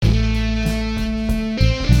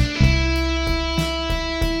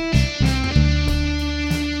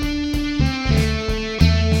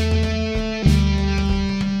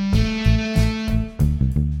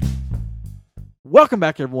Welcome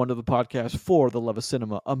back, everyone, to the podcast For the Love of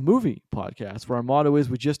Cinema, a movie podcast where our motto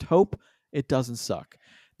is we just hope it doesn't suck.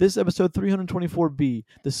 This is episode 324B,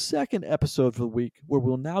 the second episode for the week, where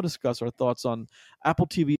we'll now discuss our thoughts on Apple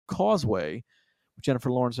TV Causeway with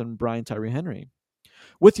Jennifer Lawrence and Brian Tyree Henry.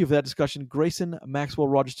 With you for that discussion, Grayson, Maxwell,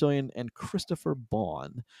 Roger Stillion, and Christopher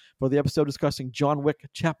Bond. For the episode discussing John Wick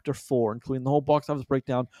Chapter 4, including the whole box office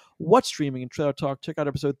breakdown, what's streaming, and trailer talk, check out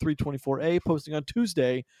episode 324A, posting on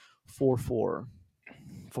Tuesday, 4/4.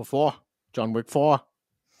 4/4. John Wick 4.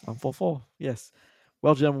 On 4/4, yes.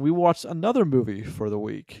 Well, gentlemen, we watched another movie for the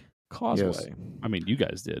week, Causeway. Yes. I mean, you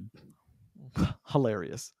guys did.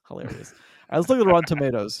 Hilarious. I was looking at the Rotten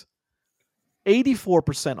Tomatoes.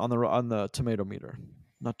 84% on the tomato meter.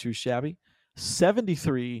 Not too shabby.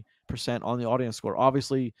 73% on the audience score.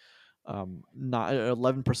 Obviously, not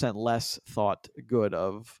 11% less thought good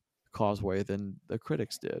of Causeway than the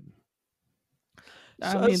critics did.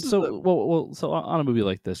 So on a movie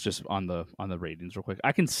like this, just on the ratings, real quick,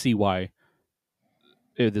 I can see why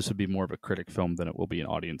this would be more of a critic film than it will be an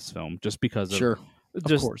audience film, just because Sure. Of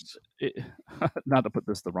course. Not to put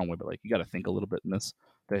this the wrong way, but like you got to think a little bit in this.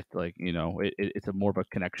 That it's a more of a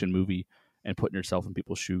connection movie and putting yourself in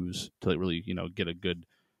people's shoes to really get a good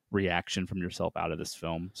reaction from yourself out of this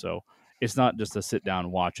film. So it's not just to sit down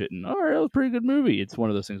and watch it and all right, that was a pretty good movie. It's one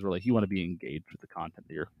of those things where like you want to be engaged with the content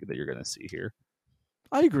that you're going to see here.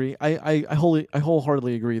 I agree. I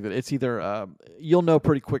wholeheartedly agree that it's either you'll know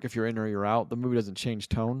pretty quick if you're in or you're out. The movie doesn't change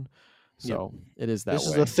tone, so It is that This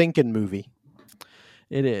way. is a thinking movie.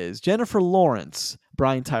 It is. Jennifer Lawrence,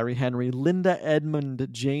 Brian Tyree Henry, Linda Edmond,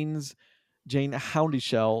 Jane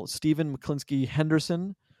Houndyshell, Stephen McClinley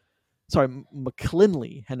Henderson,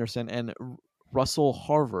 and Russell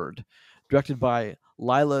Harvard. Directed by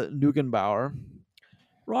Lila Neugenbauer.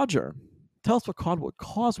 Roger, tell us what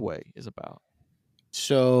Causeway is about.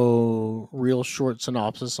 So, real short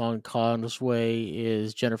synopsis on Causeway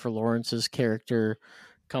is Jennifer Lawrence's character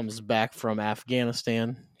comes back from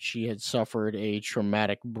Afghanistan. She had suffered a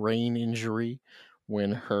traumatic brain injury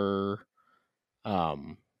when her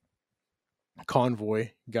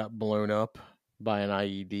convoy got blown up by an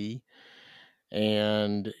IED.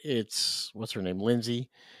 And it's, what's her name? Lindsay.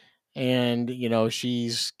 And,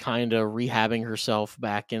 she's kind of rehabbing herself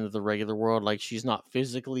back into the regular world. Like, she's not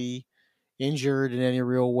physically injured in any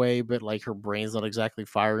real way, but like her brain's not exactly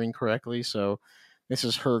firing correctly. So this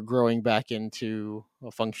is her growing back into a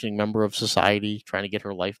functioning member of society, trying to get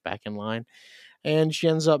her life back in line. And she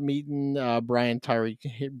ends up meeting Brian Tyree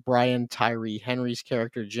Henry's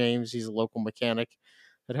character, James. He's a local mechanic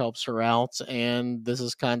that helps her out. And this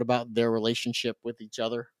is kind of about their relationship with each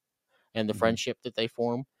other and the friendship that they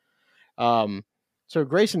form. So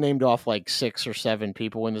Grayson named off like 6 or 7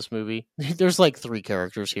 people in this movie. There's like 3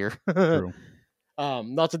 characters here. True.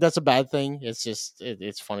 Not that that's a bad thing. It's just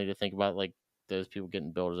it's funny to think about like those people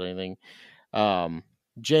getting billed as anything.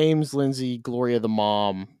 James, Lindsay, Gloria, the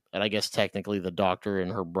mom, and I guess technically the doctor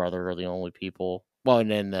and her brother are the only people. Well, and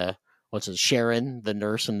then Sharon, the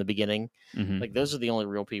nurse in the beginning. Mm-hmm. Like those are the only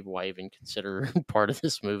real people I even consider part of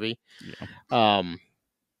this movie. Yeah.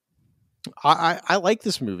 I like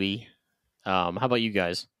this movie. How about you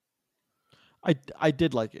guys? I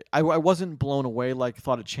did like it. I wasn't blown away,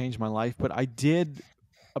 thought it changed my life, but I did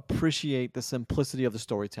appreciate the simplicity of the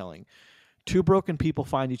storytelling. 2 broken people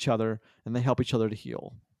find each other and they help each other to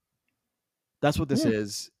heal. That's what this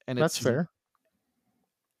is, and that's fair.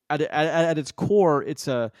 At its core, it's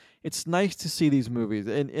nice to see these movies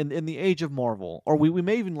in the age of Marvel, or we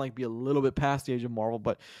may even be a little bit past the age of Marvel,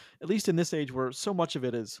 but at least in this age where so much of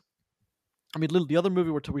it is. I mean, the other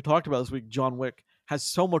movie we talked about this week, John Wick, has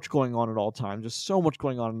so much going on at all times. Just so much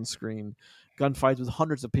going on the screen. Gunfights with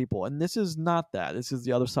hundreds of people. And this is not that. This is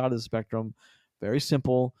the other side of the spectrum. Very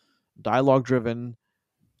simple, dialogue-driven,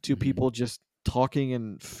 2 people just talking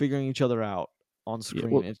and figuring each other out on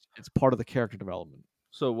screen. Yeah, it's part of the character development.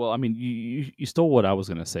 So, well, I mean, you stole what I was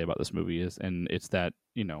going to say about this movie, and it's that,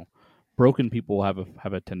 broken people have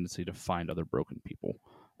a tendency to find other broken people.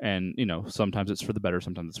 And, sometimes it's for the better,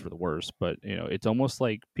 sometimes it's for the worse. But, it's almost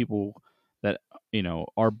like people that,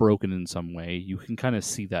 are broken in some way. You can kind of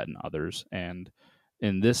see that in others. And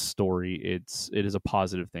in this story, it is a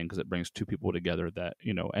positive thing because it brings 2 people together that,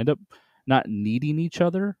 end up not needing each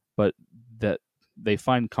other, but that they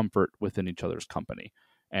find comfort within each other's company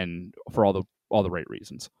and for all the right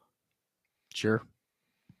reasons. Sure.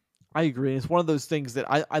 I agree. It's one of those things that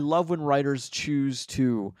I love when writers choose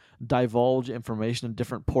to divulge information in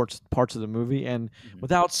different parts of the movie, and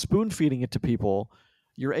without spoon-feeding it to people,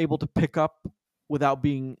 you're able to pick up without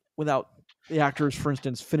the actors, for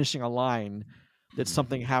instance, finishing a line that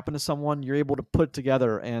something happened to someone. You're able to put it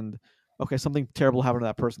together and, okay, something terrible happened to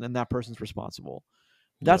that person, and that person's responsible.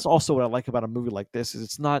 That's Yep. also what I like about a movie like this is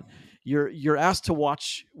it's not you're asked to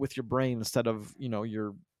watch with your brain instead of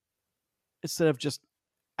instead of just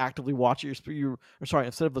actively watch it.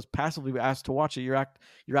 Instead of just passively asked to watch it, you're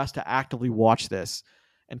asked to actively watch this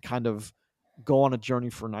and kind of go on a journey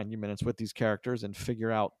for 90 minutes with these characters and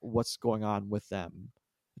figure out what's going on with them.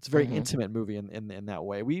 It's a very Mhm. intimate movie in that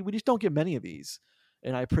way. We just don't get many of these,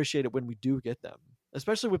 and I appreciate it when we do get them,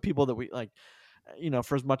 especially with people that we like.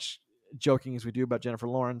 For as much joking as we do about Jennifer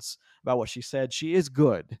Lawrence about what she said, she is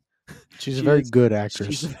good. She's a She very is good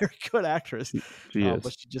she's a actress. very good actress, She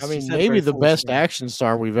but is. I she mean, said a maybe very the foolish best thing. action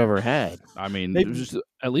star we've ever had. I mean, it Maybe was just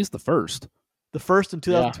at least the first. the first in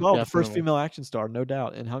Yeah, 2012, the first definitely. female action star, no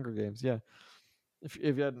doubt, in Hunger Games. Yeah, if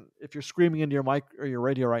you're screaming into your mic or your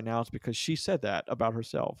radio right now, it's because she said that about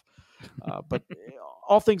herself. But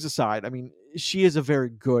all things aside, I mean, she is a very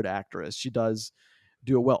good actress. She does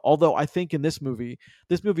do it well. Although I think in this movie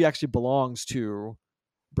actually belongs to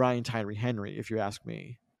Brian Tyree Henry, if you ask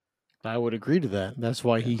me. I would agree to that. That's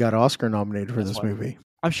why Yeah, he got Oscar nominated for that's this why. movie.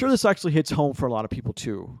 I'm sure this actually hits home for a lot of people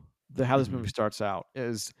too. How this Mhm. movie starts out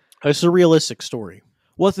is It's a realistic story.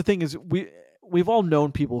 well, the thing is we've all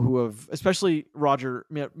known people who have, especially Roger,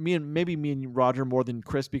 me and Roger more than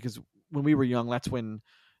Chris, because when we were young, that's when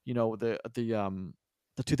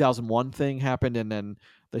the 2001 thing happened, and then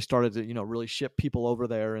they started to really ship people over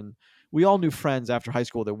there, and we all knew friends after high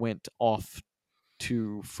school that went off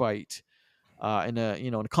to fight in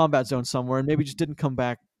a combat zone somewhere, and maybe just didn't come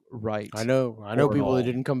back I right know or at people that all.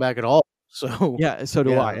 didn't come back at all. So Yeah, and so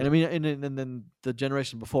do I. yeah, And I mean, and then the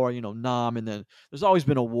generation before, Nam, and then there's always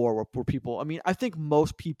been a war where people. I mean, I think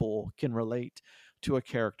most people can relate to a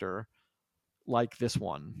character like this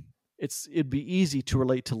one. It'd be easy to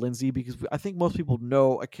relate to Lindsay because I think most people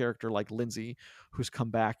know a character like Lindsay who's come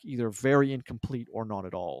back either very incomplete or not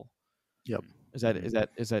at all. yep. Is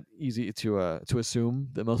that easy to assume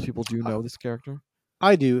that most people do know this character?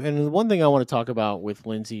 I do. And the one thing I want to talk about with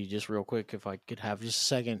Lindsay, just real quick, if I could have just a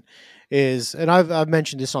second, is, and I've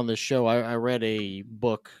mentioned this on this show. I read a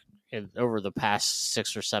book over the past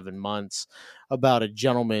 6 or 7 months about a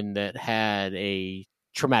gentleman that had a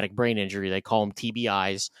traumatic brain injury. They call them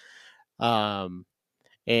TBIs. Um,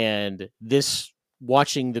 and this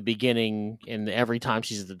watching the beginning and every time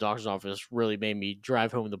she's at the doctor's office really made me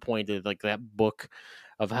drive home the point of like that book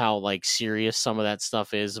of how like serious some of that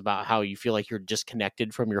stuff is about how you feel like you're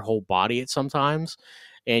disconnected from your whole body at sometimes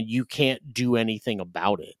and you can't do anything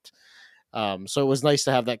about it. So it was nice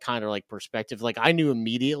to have that kind of like perspective. Like I knew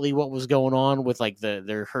immediately what was going on with like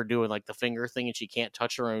her doing like the finger thing and she can't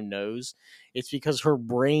touch her own nose. It's because her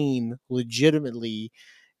brain legitimately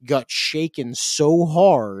got shaken so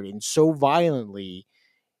hard and so violently,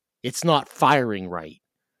 it's not firing right.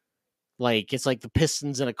 Like it's like the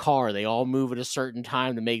pistons in a car; they all move at a certain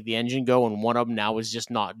time to make the engine go, and one of them now is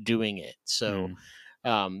just not doing it. So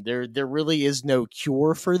Mm. there really is no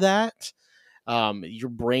cure for that. Your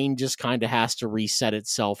brain just kind of has to reset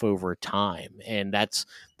itself over time, and that's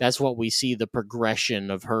what we see the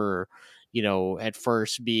progression of her. At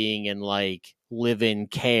first being in like live-in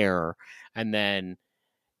care, and then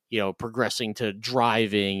progressing to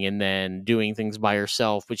driving and then doing things by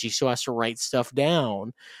herself, but she still has to write stuff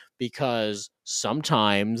down because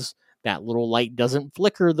sometimes that little light doesn't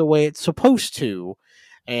flicker the way it's supposed to,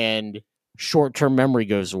 and short-term memory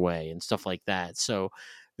goes away and stuff like that. So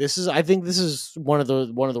I think this is one of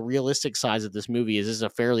the realistic sides of this movie. Is a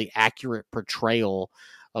fairly accurate portrayal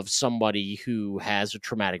of somebody who has a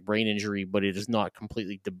traumatic brain injury, but it is not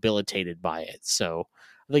completely debilitated by it. So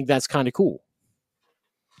I think that's kind of cool.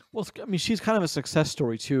 Well, I mean, she's kind of a success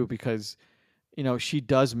story too because she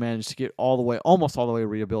does manage to get almost all the way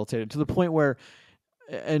rehabilitated to the point where,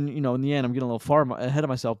 and in the end, I'm getting a little far ahead of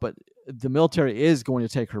myself, but the military is going to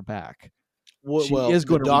take her back. She Well, is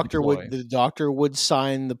going to redeploy. the doctor would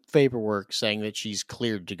sign the paperwork saying that she's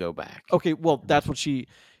cleared to go back. Okay, well, that's what she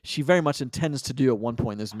very much intends to do at one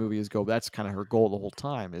point in this movie is go. That's kind of her goal the whole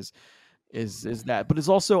time is that, but it's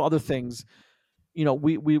also other things. We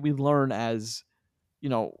learn as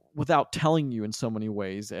without telling you in so many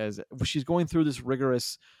ways as she's going through this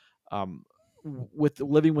rigorous um, with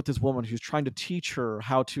living with this woman who's trying to teach her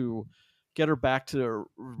how to get her back to a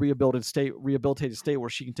rehabilitated state where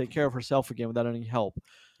she can take care of herself again without any help.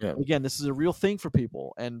 Yeah. But again, this is a real thing for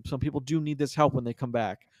people, and some people do need this help when they come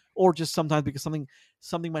back, or just sometimes because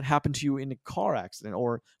something might happen to you in a car accident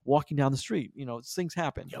or walking down the street. Things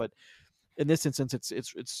happen, Yep. but in this instance,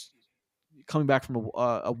 it's coming back from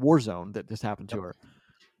a war zone that just happened to Yep. her,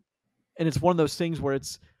 and it's one of those things where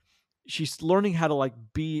she's learning how to like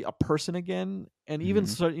be a person again, and even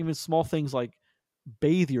Mhm. even small things like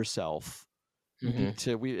bathe yourself. You Mhm. need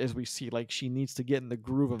to, as we see, like she needs to get in the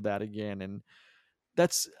groove of that again. And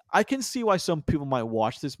I can see why some people might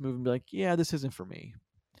watch this movie and be like, yeah, this isn't for me.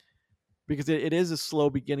 Because it is a slow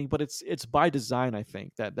beginning, but it's by design, I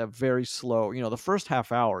think, that very slow. The first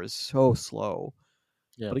half hour is so slow.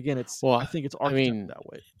 Yeah. But again, I Well, think it's I architected mean, that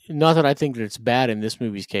way. not that I think that it's bad in this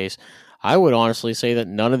movie's case. I would honestly say that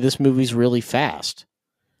none of this movie's really fast.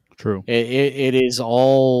 True. It is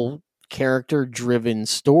all character driven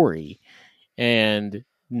story, and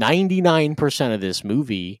 99% of this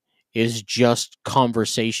movie is just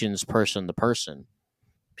conversations person to person,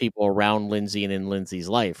 people around Lindsay and in Lindsay's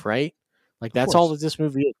life, right? Like Of that's all course. that this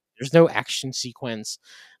movie is. There's no action sequence.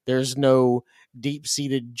 There's no deep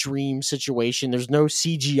seated dream situation. There's no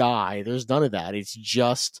CGI. There's none of that. It's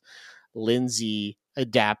just Lindsay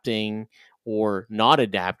adapting or not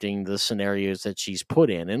adapting the scenarios that she's put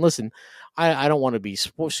in. And listen, I don't want to be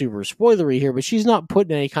super spoilery here, but she's not put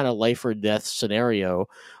in any kind of life or death scenario.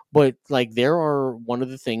 But like, there are one of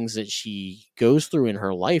the things that she goes through in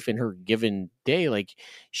her life in her given day. Like,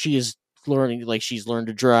 she is learning, like, she's learned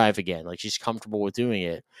to drive again. Like, she's comfortable with doing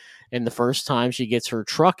it. And the first time she gets her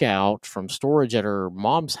truck out from storage at her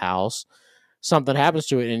mom's house, something happens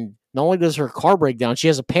to it, and not only does her car break down, she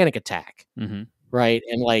has a panic attack, Mm-hmm. right?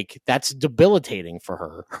 And like that's debilitating for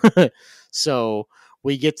her. So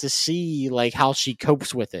we get to see like how she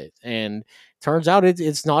copes with it, and turns out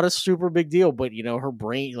it's not a super big deal, but her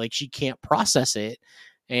brain, like, she can't process it,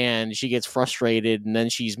 and she gets frustrated, and then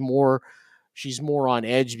she's more on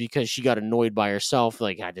edge because she got annoyed by herself,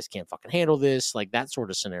 like, I just can't fucking handle this, like that sort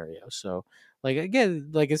of scenario. So like, again,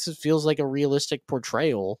 like, this feels like a realistic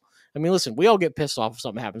portrayal. I mean, listen, we all get pissed off if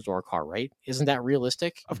something happens to our car, right? Isn't that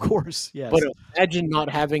realistic? Of course, yes. But imagine not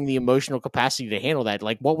having the emotional capacity to handle that.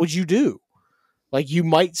 Like, what would you do? Like, you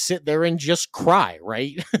might sit there and just cry,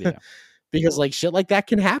 right? Yeah. Because like shit like that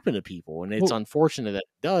can happen to people, and it's Well, unfortunate that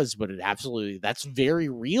it does, but that's very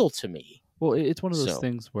real to me. Well, it's one of those So,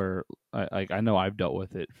 things where I know I've dealt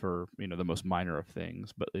with it for the most minor of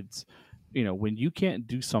things, but it's when you can't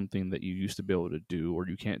do something that you used to be able to do, or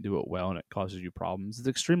you can't do it well, and it causes you problems. It's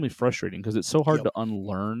extremely frustrating because it's so hard yep. to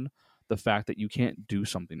unlearn the fact that you can't do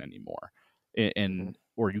something anymore, and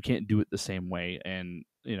or you can't do it the same way. And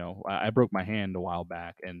I broke my hand a while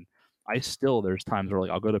back, and there's times where like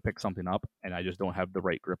I'll go to pick something up and I just don't have the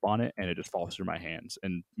right grip on it, and it just falls through my hands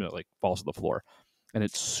and like falls to the floor, and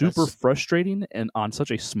it's super That's frustrating and on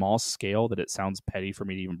such a small scale that it sounds petty for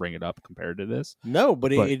me to even bring it up compared to this. no,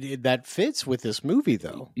 but But that fits with this movie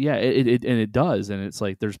though. yeah, it and it does, and it's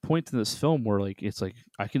like there's points in this film where like it's like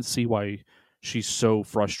I can see why she's so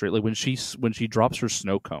frustrated. Like when she drops her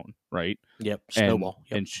snow cone, right? Yep, and snowball.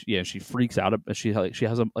 Yep. and she freaks out. She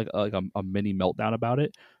has a mini meltdown about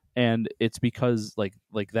it, and it's because like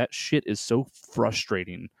that shit is so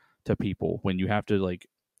frustrating to people when you have to like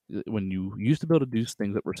when you used to be able to do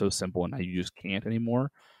things that were so simple and now you just can't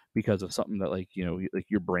anymore because of something that like like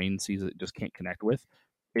your brain sees it just can't connect with.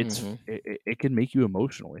 Mhm. It can make you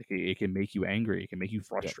emotional. It can make you angry. It can make you Yep.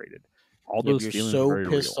 frustrated. All Yep, those you're feelings are so very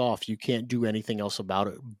pissed real. off you can't do anything else about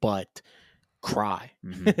it but cry.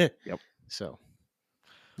 Yep. So,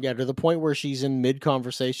 yeah, to the point where she's in mid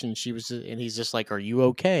conversation, and he's just like, "Are you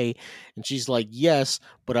okay?" And she's like, "Yes,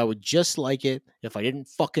 but I would just like it if I didn't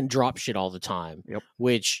fucking drop shit all the time." Yep.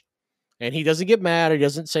 Which, and he doesn't get mad. He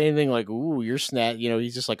doesn't say anything like, "Ooh, you're snap."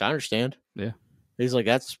 He's just like, "I understand." Yeah. He's like,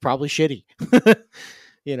 "That's probably shitty."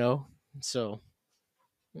 you know. So,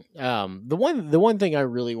 the one thing I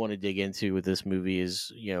really want to dig into with this movie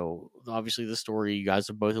is, obviously the story. You guys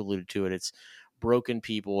have both alluded to it. It's broken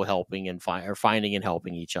people helping and finding and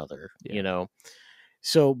helping each other. Yeah.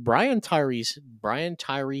 So Brian Tyree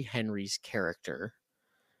Henry's character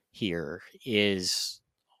here is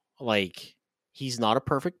like, he's not a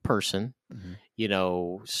perfect person.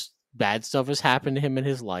 Mhm. Bad stuff has happened to him in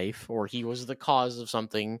his life, or he was the cause of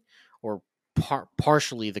something, or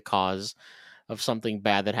partially the cause of something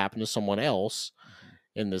bad that happened to someone else Mhm.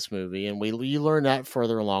 in this movie, and you learn that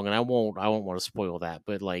further along, and I won't want to spoil that,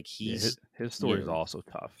 but like, Yeah, he's his you story is know also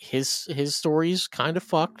tough. his story's kind of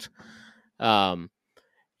fucked. um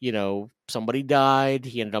Somebody died,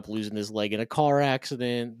 he ended up losing his leg in a car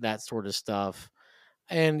accident, that sort of stuff.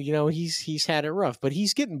 And he's had it rough, but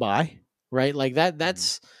he's getting by, right? Like that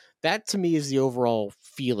to me is the overall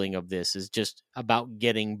feeling of this, is just about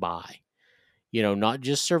getting by, not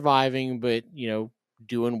just surviving, but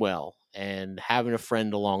doing well and having a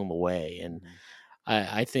friend along the way. And Mhm.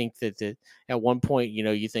 I think that at one point,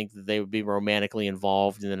 you think that they would be romantically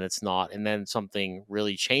involved, and then it's not, and then something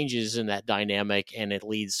really changes in that dynamic, and it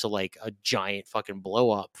leads to like a giant fucking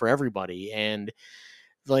blow up for everybody. And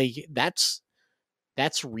like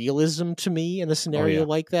that's realism to me in a scenario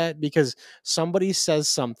like that, because somebody says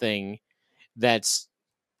something that's,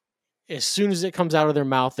 as soon as it comes out of their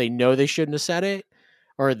mouth, they know they shouldn't have said it,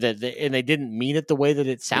 or and they didn't mean it the way that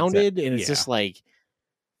it sounded, and it's just like,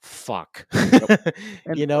 fuck.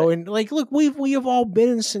 And and like, look, we have all been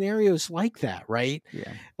in scenarios like that, right?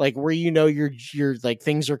 Yeah. Like where you're like,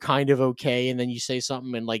 things are kind of okay, and then you say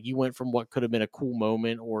something, and like you went from what could have been a cool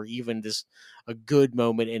moment or even just a good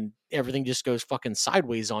moment, and everything just goes fucking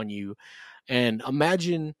sideways on you. And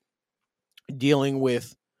imagine dealing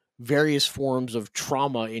with various forms of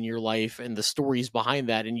trauma in your life and the stories behind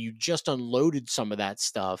that, and you just unloaded some of that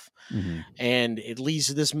stuff, and it leads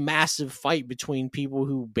to this massive fight between people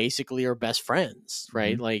who basically are best friends,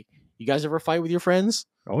 right? Like, you guys ever fight with your friends?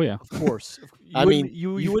 Oh yeah, Of course. I mean,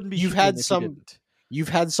 you wouldn't be. you've human had if you some. didn't. You've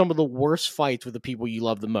had some of the worst fights with the people you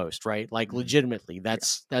love the most, right? Like, legitimately,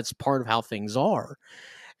 that's part of how things are.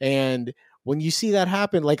 And when you see that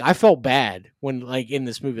happen, like, I felt bad when, like, in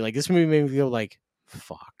this movie, like, this movie made me feel like,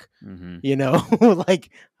 fuck, like,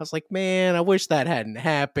 I was like, man, I wish that hadn't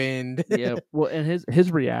happened. Yeah. Well, and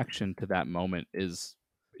his reaction to that moment it's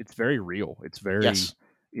very real. It's very, Yes.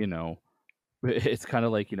 It's kind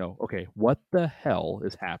of like, okay, what the hell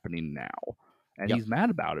is happening now? And he's mad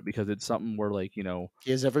about it because it's something where, like,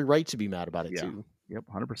 he has every right to be mad about it too. Yep,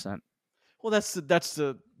 100%. Well, that's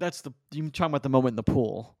the you talking about the moment in the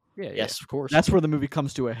pool. Yeah. Yes, of course. That's where the movie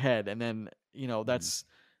comes to a head, and then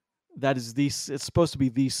that is it's supposed to be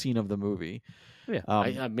the scene of the movie. Yeah.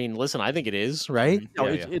 I mean, listen, I think it is, right? No,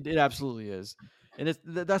 it absolutely is, and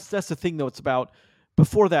that's the thing though. It's about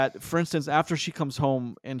before that. For instance, after she comes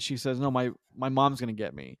home and she says, "No, my mom's gonna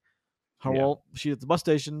get me." Well, she's at the bus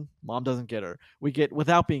station. Mom doesn't get her. We get,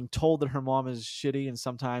 without being told that her mom is shitty and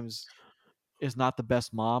sometimes is not the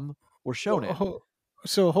best mom. We're shown it.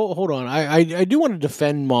 So hold on. I do want to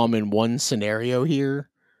defend Mom in one scenario here.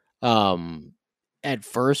 At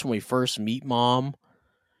first, when we first meet Mom,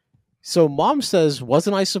 so Mom says,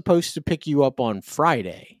 "Wasn't I supposed to pick you up on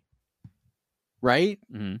Friday?" Right?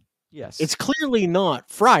 Mm-hmm. Yes. It's clearly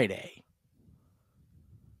not Friday.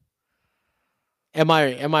 Am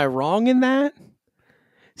I wrong in that?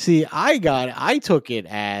 See, I took it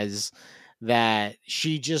as that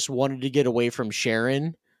she just wanted to get away from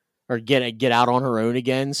Sharon, or get out on her own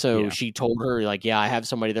again. So she told her, like, yeah, I have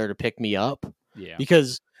somebody there to pick me up. Yeah.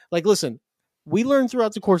 Because, like, listen, we learned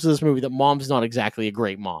throughout the course of this movie that Mom's not exactly a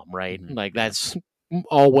great mom, right? Mm-hmm. Like, that's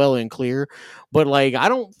all well and clear. But, like, I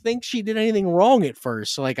don't think she did anything wrong at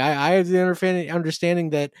first. So, like, I have the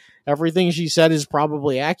understanding that everything she said is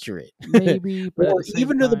probably accurate. Maybe, but or at the same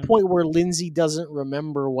even to the time, point where Lindsay doesn't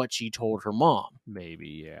remember what she told her mom.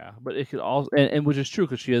 Maybe, yeah. But it could also, and which is true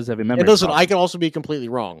because she does have a memory. And listen, problem. I could also be completely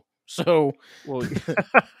wrong. So, well,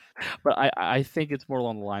 but I think it's more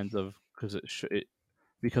along the lines of,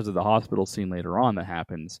 because of the hospital scene later on that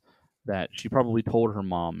happens, that she probably told her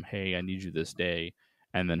mom, "Hey, I need you this day,"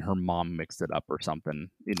 and then her mom mixed it up or something.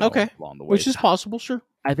 Okay, along the way, which is possible, sure.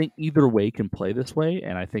 I think either way can play this way,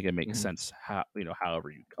 and I think it makes sense how however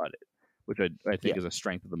you cut it, which I think is a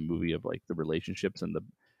strength of the movie, of like the relationships and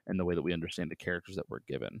the way that we understand the characters that we're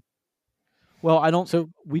given. Well,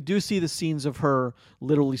 we do see the scenes of her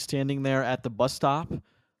literally standing there at the bus stop,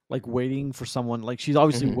 like waiting for someone. Like, she's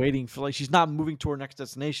obviously waiting for, like, she's not moving to her next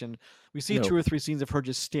destination. We see 2 or 3 scenes of her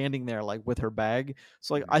just standing there, like, with her bag.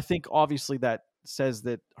 So, like, I think obviously that says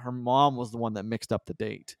that her mom was the one that mixed up the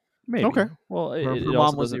date. Maybe. Okay. Well, her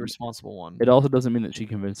mom was the irresponsible one. It also doesn't mean that she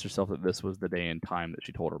convinced herself that this was the day and time that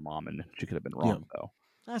she told her mom, and she could have been wrong, though.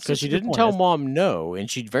 Because she didn't tell Mom no,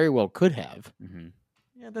 and she very well could have. Mm-hmm.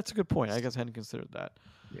 Yeah, that's a good point. I guess I hadn't considered that.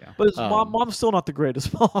 Yeah, but mom's still not the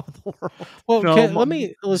greatest mom in the world. Well, let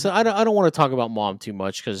me listen. I don't want to talk about Mom too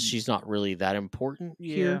much because she's not really that important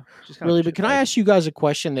here, really. But can I ask you guys a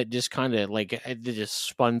question that just kind of like it just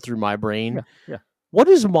spun through my brain? Yeah. What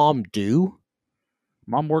does Mom do?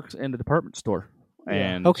 Mom works in the department store,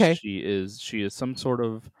 and she is some sort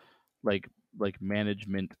of like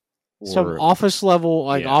management. Some office level,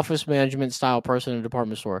 office management style person in a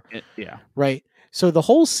department store. Yeah. Right. So the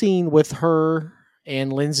whole scene with her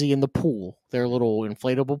and Lindsay in the pool, their little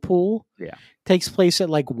inflatable pool, takes place at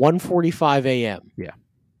like 1:45 a.m. Yeah.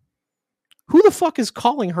 Who the fuck is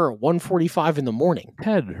calling her at 1:45 in the morning?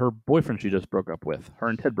 Ted, her boyfriend she just broke up with. Her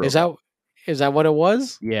and Ted broke up. Is that what it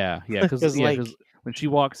was? Yeah. Because when she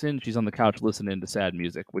walks in, she's on the couch listening to sad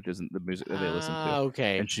music, which isn't the music that they listen to.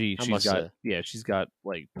 Okay. And she's got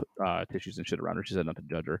like tissues and shit around her. She said not to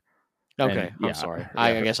judge her. Okay. I'm sorry.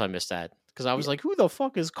 I guess I missed that. because I was like, who the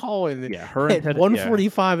fuck is calling Yeah, her and at Ted.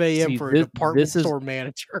 1:45 a.m. See, for a department store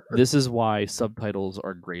manager? This is why subtitles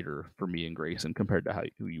are greater for me and Grayson compared to how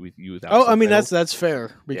you without. Oh, I mean subtitles. that's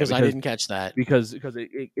fair because I didn't catch that. Because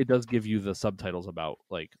it does give you the subtitles about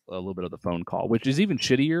like a little bit of the phone call, which is even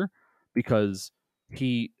shittier because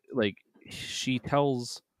she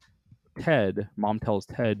tells Ted, mom tells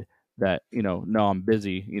Ted that, no, I'm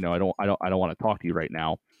busy, I don't want to talk to you right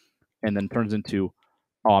now, and then turns into,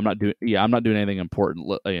 oh, I'm not doing anything important.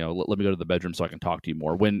 Let me go to the bedroom so I can talk to you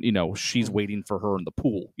more. When she's waiting for her in the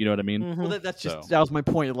pool. You know what I mean? Mm-hmm. Well, that was my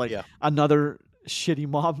point. Like another shitty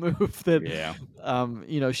mom move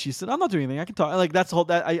that she said, I'm not doing anything, I can talk. Like that's the whole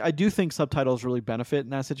that I do think subtitles really benefit in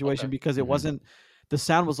that situation because it wasn't, the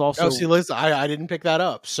sound was also, see, listen, I didn't pick that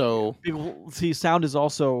up. So sound is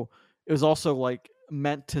also, it was also like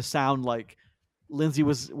meant to sound like Lindsay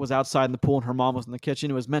was outside in the pool and her mom was in the kitchen.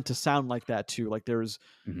 It was meant to sound like that too. Like there's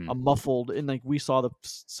a muffled, and like we saw the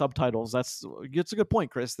subtitles. It's a good point,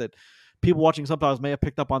 Chris, that people watching subtitles may have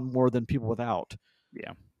picked up on more than people without.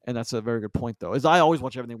 Yeah. And that's a very good point, though. Is I always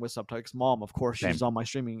watch everything with subtitles. Mom, of course, Same. she's on my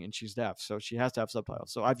streaming and she's deaf, so she has to have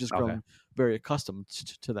subtitles. So I've just grown very accustomed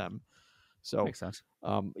to them. So makes sense.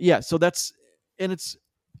 So that's, and it's,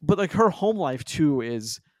 but like her home life too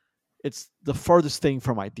it's the furthest thing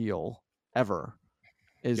from ideal ever.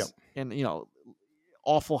 And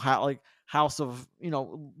awful house of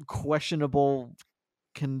questionable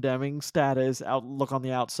condemning status, outlook on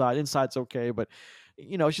the outside, inside's okay, but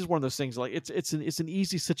it's just one of those things. Like it's an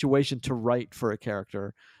easy situation to write for a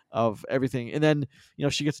character of everything, and then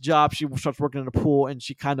she gets a job, she starts working in a pool, and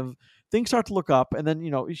she kind of, things start to look up, and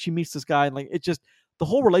then she meets this guy, and like it just, the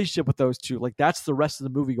whole relationship with those two, like that's the rest of the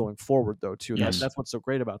movie going forward though too. Yes. That's what's so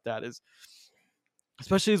great about that, is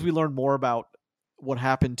especially as we learn more about what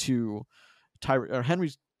happened to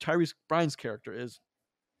Tyrese Bryan's character is,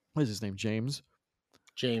 what is his name? James.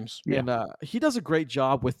 Yeah. And he does a great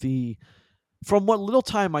job with from what little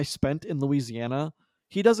time I spent in Louisiana,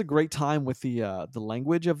 he does a great time with the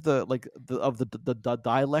language of the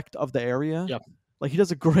dialect of the area. Yep. Like he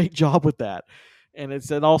does a great job with that. And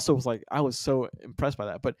it also was like, I was so impressed by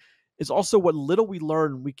that. But it's also what little we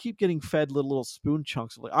learn, we keep getting fed little spoon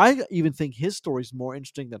chunks. Like, I even think his story is more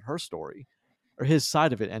interesting than her story, or his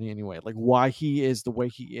side of it anyway. Like why he is the way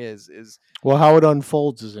he is well, how it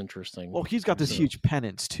unfolds is interesting. Well, he's got this huge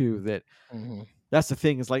penance too. That's the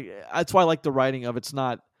thing, is like, that's why I like the writing of it's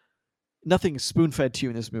not, nothing is spoon fed to you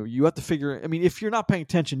in this movie. You have to figure. I mean, if you're not paying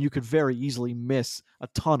attention, you could very easily miss a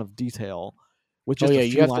ton of detail. With just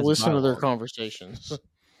you have to listen to their conversations.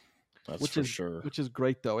 That's for sure. Which is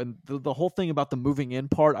great though, and the whole thing about the moving in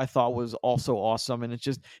part I thought was also awesome, and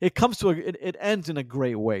it comes to it ends in a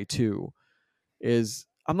great way too.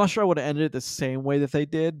 I'm not sure I would have ended it the same way that they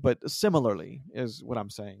did, but similarly is what I'm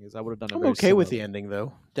saying. Is I would have done it. I'm okay with the ending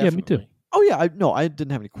though. Definitely. Yeah, me too. Oh yeah, I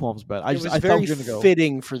didn't have any qualms about it. It was very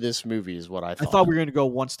fitting for this movie, is what I thought. I thought we were going to go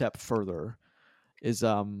one step further.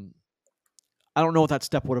 I don't know what that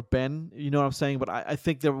step would have been. You know what I'm saying? But I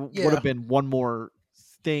think there would have been one more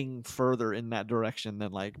thing further in that direction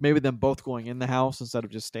than like maybe them both going in the house instead of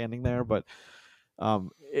just standing there. But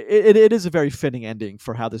it is a very fitting ending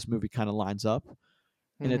for how this movie kind of lines up,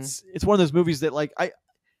 and it's one of those movies that like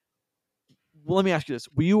Well, let me ask you this: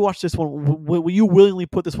 will you watch this one? Will you willingly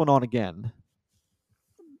put this one on again?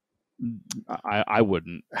 I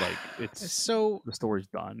wouldn't. Like, it's so the story's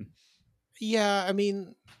done. Yeah, I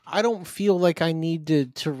mean, I don't feel like I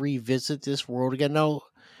need to revisit this world again. No,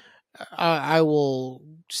 I will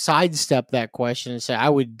sidestep that question and say I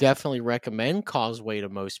would definitely recommend Causeway to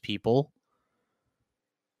most people.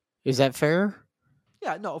 Is that fair?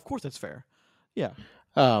 Yeah, no, of course that's fair. Yeah.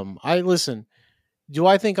 I listen. Do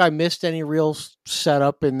I think I missed any real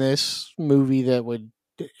setup in this movie that would,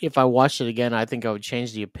 if I watched it again, I think I would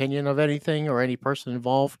change the opinion of anything or any person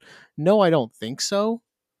involved? No, I don't think so.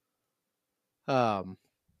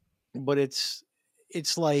 But it's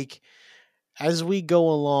like, as we go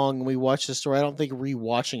along and we watch the story, I don't think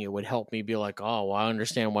rewatching it would help me be like, oh, well, I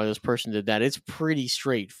understand why this person did that. It's pretty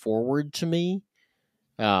straightforward to me.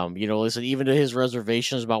 Listen, even to his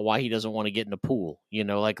reservations about why he doesn't want to get in the pool,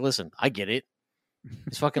 like, listen, I get it.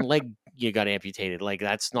 His fucking leg got amputated. Like,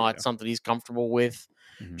 that's not something he's comfortable with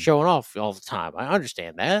showing off all the time. I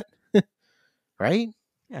understand that. Right?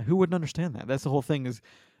 Yeah, who wouldn't understand that? That's the whole thing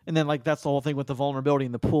and then like that's the whole thing with the vulnerability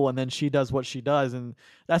in the pool, and then she does what she does, and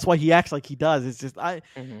that's why he acts like he does. It's just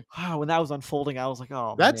when that was unfolding, I was like,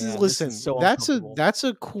 oh, that's man, listen, so that's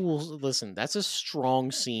a cool listen. That's a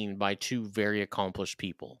strong scene by two very accomplished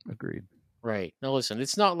people. Agreed. Right. Now listen,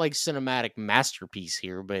 it's not like cinematic masterpiece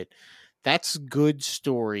here, but that's good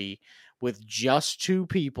story with just two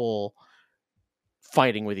people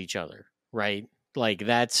fighting with each other, right? Like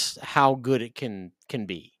that's how good it can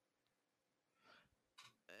be.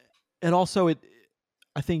 And also,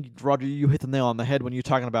 I think, Roger, you hit the nail on the head when you're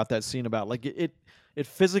talking about that scene about like it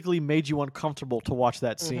physically made you uncomfortable to watch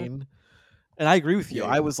that scene. And I agree with you. Yeah.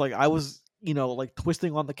 I was like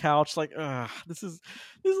twisting on the couch, like, this is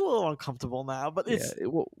a little uncomfortable now. But it's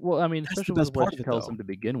well, I mean, that's the especially best with what part she of it, tells though. him to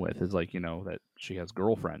begin with is like, that she has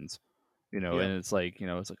girlfriends, Yeah. and it's like,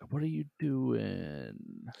 what are you doing?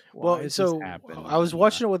 Why Well, is this so happening? I was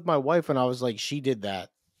watching it with my wife, and I was like, she did that.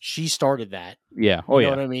 She started that. Yeah. You know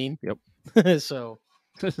what I mean? Yep. So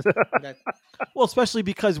that, Well, especially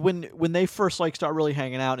because when they first like start really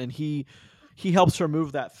hanging out, and he helps her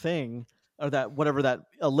move that thing, or that whatever that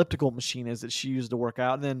elliptical machine is that she used to work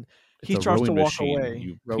out, and then he It's a starts to rowing walk machine, away.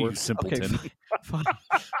 you Rower. simpleton. Okay,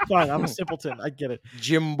 fine. I'm a simpleton. I get it.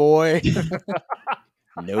 Jim boy.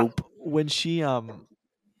 Nope. When she and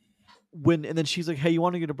then she's like, "Hey, you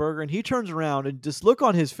want to get a burger?" And he turns around, and just look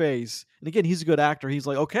on his face. And again, he's a good actor. He's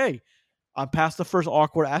like, "Okay, I'm past the first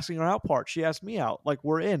awkward asking her out part. She asked me out. Like,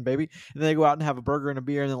 we're in, baby." And then they go out and have a burger and a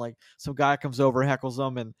beer, and then like some guy comes over, heckles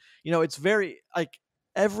them, and it's very like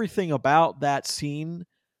everything about that scene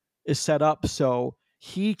is set up so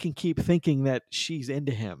he can keep thinking that she's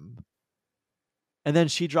into him. And then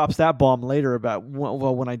she drops that bomb later about,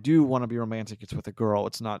 well, when I do want to be romantic, it's with a girl.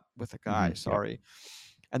 It's not with a guy. Yep. Sorry.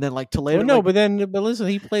 And then like to later, Well, no, like, but listen,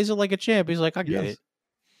 he plays it like a champ. He's like, I get yes.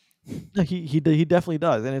 it. He definitely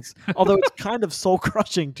does, and it's although it's kind of soul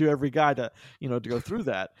crushing to every guy to to go through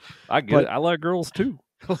that. I get it. I like girls too.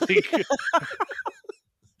 Like,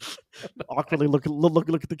 Awkwardly look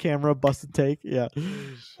at the camera, busted take. Yeah,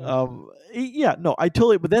 yeah. No, I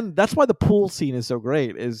totally. But then that's why the pool scene is so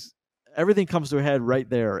great. Is everything comes to a head right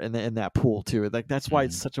there in that pool too. Like that's why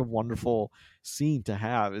it's such a wonderful scene to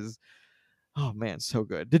have. Is oh man, so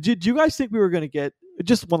good. Did you guys think we were going to get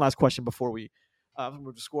just one last question before we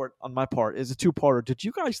move to score it on my part? Is a two-parter. Did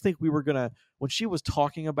you guys think we were gonna when she was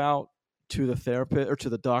talking about to the therapist or to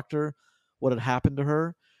the doctor what had happened to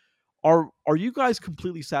her? Are you guys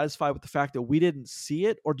completely satisfied with the fact that we didn't see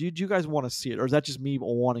it, or did you guys want to see it, or is that just me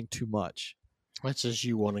wanting too much? That's just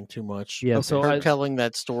you wanting too much. Yeah, Okay. so Her telling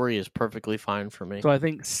that story is perfectly fine for me. So I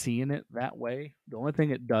think seeing it that way, the only thing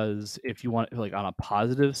it does, if you want like on a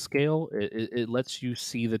positive scale, it lets you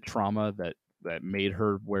see the trauma that made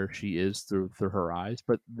her where she is through her eyes.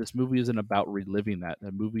 But this movie isn't about reliving that.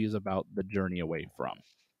 The movie is about the journey away from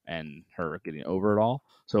and her getting over it all.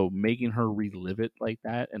 So making her relive it like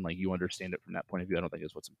that and like you understand it from that point of view, I don't think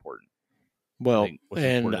is what's important. Well,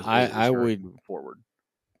 and I her would moving forward.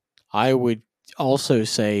 I would also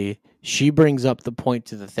say she brings up the point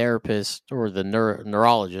to the therapist or the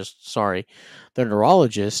neurologist, the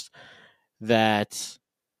neurologist, that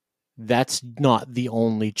that's not the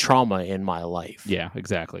only trauma in my life. Yeah,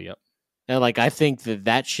 exactly. Yep. And like I think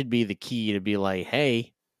that should be the key to be like,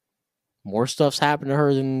 hey, more stuff's happened to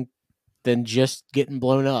her than just getting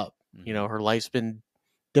blown up. Mm-hmm. Her life's been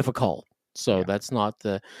difficult. So that's not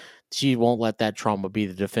she won't let that trauma be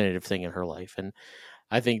the definitive thing in her life. And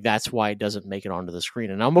I think that's why it doesn't make it onto the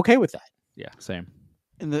screen. And I'm okay with that. Yeah, same.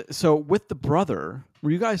 And so with the brother,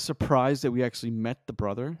 were you guys surprised that we actually met the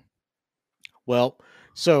brother? Well,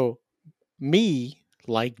 so me,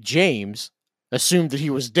 like James, assumed that he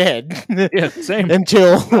was dead. Yeah, same.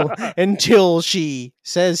 until she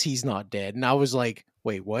says he's not dead. And I was like,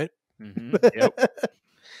 wait, what? Mm-hmm. Yep.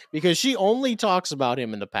 Because she only talks about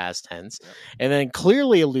him in the past tense, and then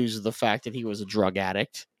clearly alludes to the fact that he was a drug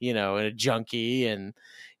addict, and a junkie, and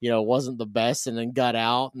wasn't the best, and then got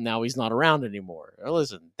out, and now he's not around anymore.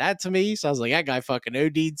 Listen, that to me sounds like that guy fucking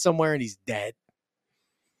OD'd somewhere and he's dead.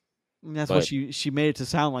 And that's what she made it to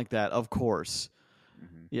sound like that. Of course,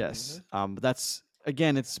 yes. But that's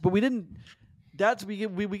again, but we didn't. That's we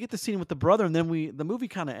get the scene with the brother, and then the movie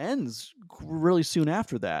kind of ends really soon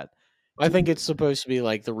after that. I think it's supposed to be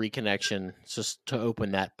like the reconnection, just to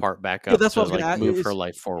open that part back up. Yeah, that's what I was like going to move her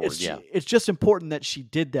life forward. It's just important that she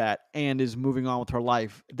did that and is moving on with her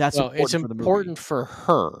life. That's important it's for the important movie. for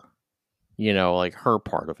her. Like her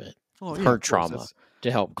part of it, her trauma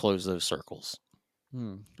to help close those circles.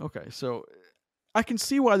 Okay, so I can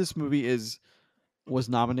see why this movie was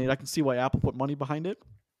nominated. I can see why Apple put money behind it.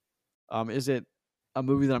 Is it a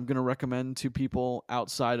movie that I'm going to recommend to people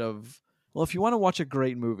outside of? Well, if you want to watch a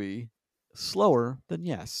great movie, slower, then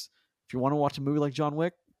yes. If you want to watch a movie like John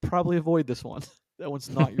Wick, probably avoid this one. That one's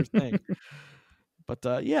not your thing.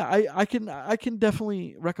 But yeah, I can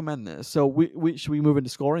definitely recommend this. So we should we move into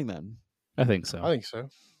scoring then? I think so.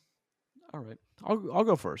 All right, I'll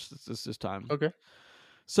go first this time. Okay.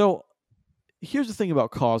 So here's the thing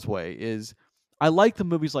about Causeway is I like the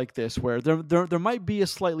movies like this where there might be a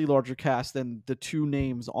slightly larger cast than the two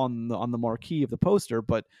names on the marquee of the poster,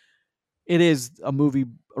 but it is a movie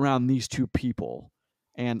around these two people.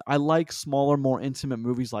 And I like smaller, more intimate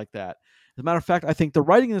movies like that. As a matter of fact, I think the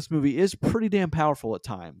writing in this movie is pretty damn powerful at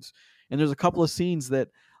times. And there's a couple of scenes that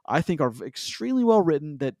I think are extremely well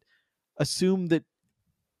written that assume that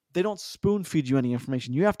they don't spoon feed you any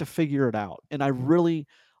information. You have to figure it out. And I really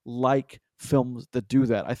like films that do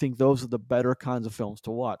that. I think those are the better kinds of films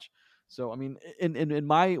to watch. So I mean, in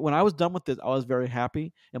my when I was done with this, I was very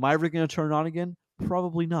happy. Am I ever going to turn it on again?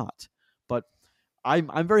 Probably not. But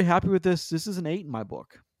I'm very happy with this. This is an 8 in my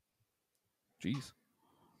book. Jeez.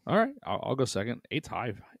 All right, I'll go second. 8's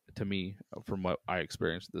high to me from what I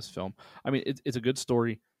experienced with this film. I mean, it's a good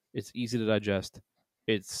story. It's easy to digest.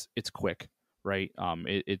 It's quick, right?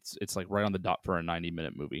 It's like right on the dot for a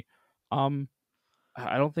 90-minute movie.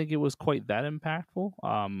 I don't think it was quite that impactful.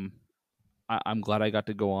 I'm glad I got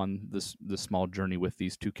to go on this small journey with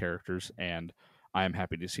these two characters, and I am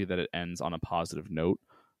happy to see that it ends on a positive note.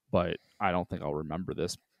 But I don't think I'll remember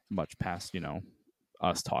this much past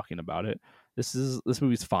us talking about it. This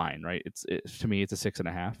movie's fine, right? To me, it's a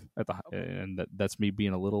 6.5 and that's me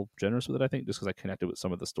being a little generous with it. I think just because I connected with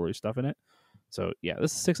some of the story stuff in it. So yeah,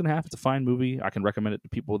 this is 6.5. It's a fine movie. I can recommend it to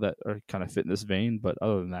people that are kind of fit in this vein, but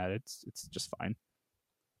other than that, it's just fine.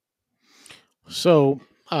 So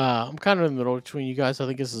I'm kind of in the middle between you guys. I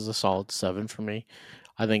think this is a solid 7 for me.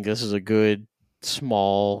 I think this is a good,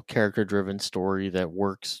 small, character-driven story that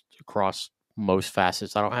works across most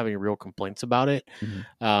facets. I don't have any real complaints about it.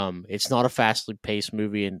 Mm-hmm. It's not a fastly paced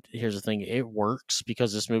movie, and here's the thing: it works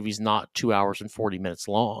because this movie's not 2 hours and 40 minutes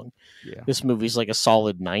long. Yeah. This movie's like a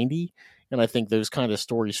solid 90. And I think those kind of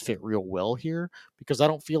stories fit real well here because I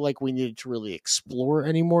don't feel like we needed to really explore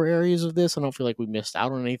any more areas of this. I don't feel like we missed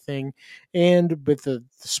out on anything. And with the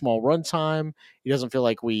small runtime, it doesn't feel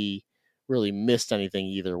like we really missed anything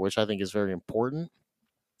either, which I think is very important.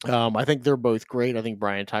 I think they're both great. I think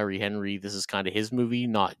Brian Tyree Henry, this is kind of his movie,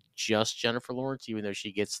 not just Jennifer Lawrence, even though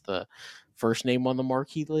she gets the first name on the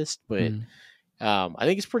marquee list. But I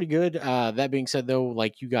think it's pretty good. That being said, though,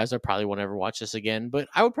 like you guys, I probably won't ever watch this again, but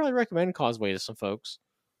I would probably recommend Causeway to some folks.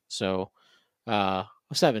 So, a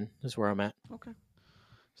 7 is where I'm at. Okay,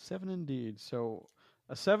 7 indeed. So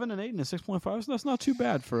a 7, an 8, and a 6.5. So that's not too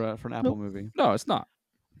bad for an Apple movie. No, it's not.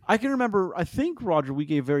 I can remember. I think Roger, we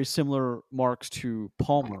gave very similar marks to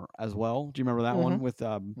Palmer as well. Do you remember that one with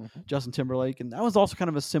Justin Timberlake? And that was also kind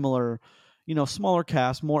of a similar, smaller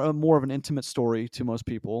cast, more of an intimate story to most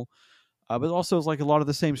people. But also it's like a lot of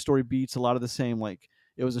the same story beats, a lot of the same, like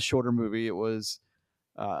it was a shorter movie. It was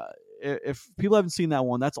if people haven't seen that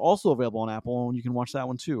one, that's also available on Apple, and you can watch that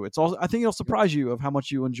one too. It's also, I think it'll surprise you of how much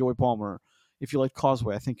you enjoy Palmer if you like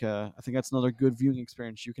Causeway. I think that's another good viewing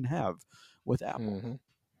experience you can have with Apple.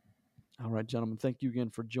 All right, gentlemen, thank you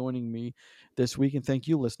again for joining me this week, and thank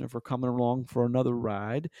you, listener, for coming along for another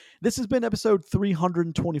ride. This has been episode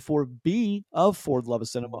 324B of For the Love of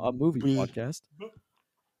Cinema, a movie podcast.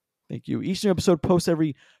 Thank you. Each new episode posts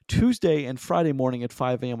every Tuesday and Friday morning at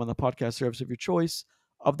 5 a.m. on the podcast service of your choice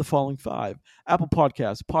of the following 5: Apple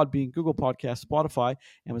Podcasts, Podbean, Google Podcasts, Spotify,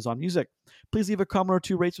 Amazon Music. Please leave a comment or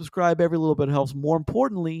 2, rate, subscribe. Every little bit helps. More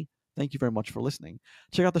importantly, thank you very much for listening.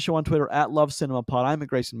 Check out the show on Twitter at LoveCinemaPod. I'm at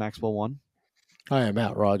Grayson Maxwell1. I am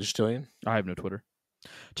at Rod Stillion. I have no Twitter.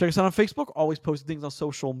 Check us out on Facebook. Always posting things on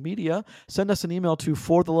social media. Send us an email to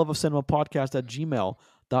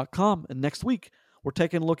fortheloveofcinemapodcast@gmail.com. And next week, we're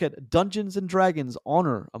taking a look at Dungeons & Dragons: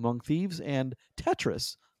 Honor Among Thieves and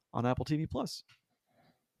Tetris on Apple TV+.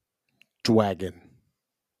 Dragon.